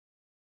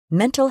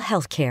Mental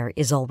health care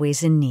is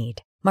always in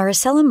need.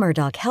 Marisela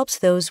Murdock helps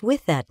those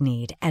with that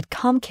need at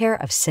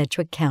Comcare of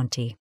Sedgwick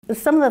County.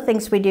 Some of the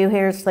things we do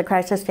here is the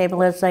crisis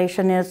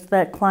stabilization is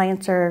that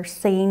clients are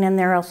seen and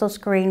they're also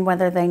screened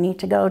whether they need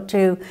to go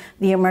to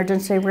the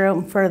emergency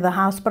room for the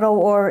hospital,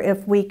 or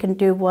if we can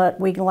do what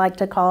we like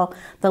to call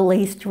the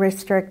least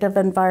restrictive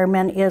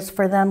environment is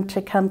for them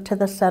to come to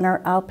the center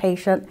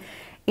outpatient,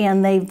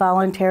 and they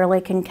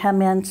voluntarily can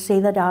come in, see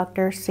the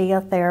doctor, see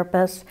a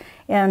therapist,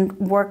 and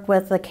work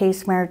with the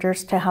case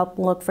managers to help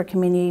look for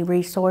community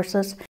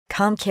resources.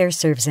 Comcare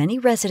serves any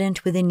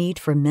resident with a need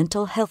for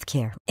mental health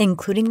care,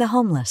 including the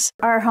homeless.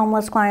 Our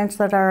homeless clients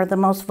that are the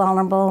most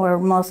vulnerable or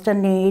most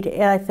in need,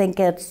 I think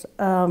it's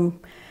not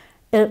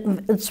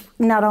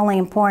only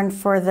important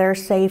for their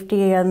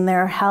safety and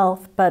their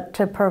health, but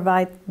to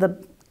provide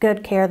the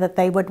good care that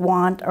they would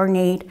want or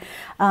need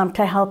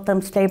to help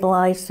them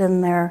stabilize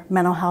in their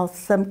mental health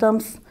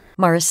symptoms.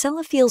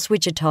 Marisela feels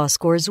Wichita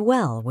scores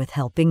well with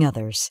helping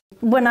others.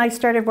 When I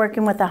started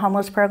working with the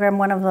homeless program,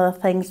 one of the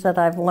things that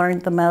I've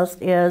learned the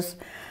most is,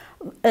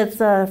 it's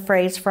a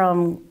phrase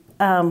from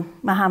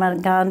Mahatma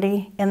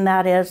Gandhi, and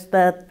that is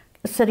that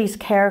a city's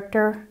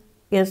character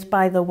is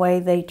by the way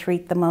they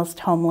treat the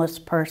most homeless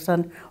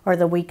person or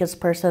the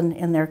weakest person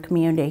in their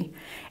community.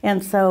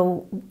 And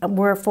so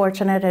we're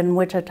fortunate in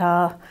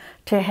Wichita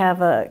to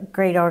have a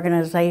great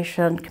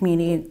organization,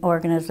 community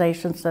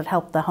organizations that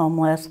help the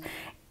homeless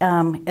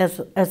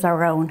as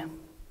our own.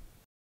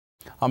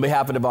 On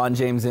behalf of DeVaughn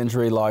James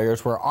Injury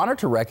Lawyers, we're honored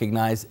to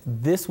recognize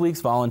this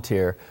week's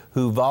volunteer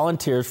who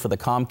volunteers for the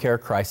Comcare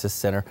Crisis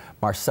Center,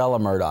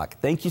 Marisela Murdock.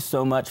 Thank you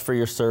so much for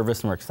your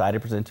service, and we're excited to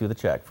present you with a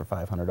check for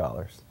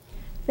 $500.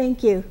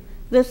 Thank you.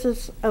 This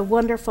is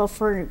wonderful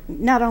for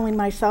not only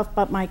myself,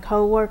 but my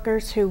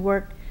co-workers who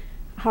work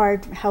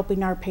hard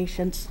helping our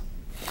patients.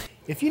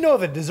 If you know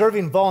of a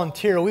deserving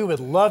volunteer, we would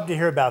love to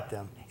hear about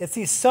them. It's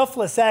these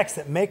selfless acts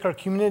that make our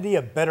community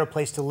a better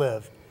place to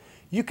live.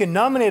 You can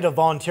nominate a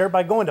volunteer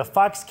by going to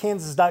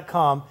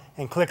foxkansas.com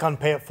and click on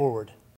Pay It Forward.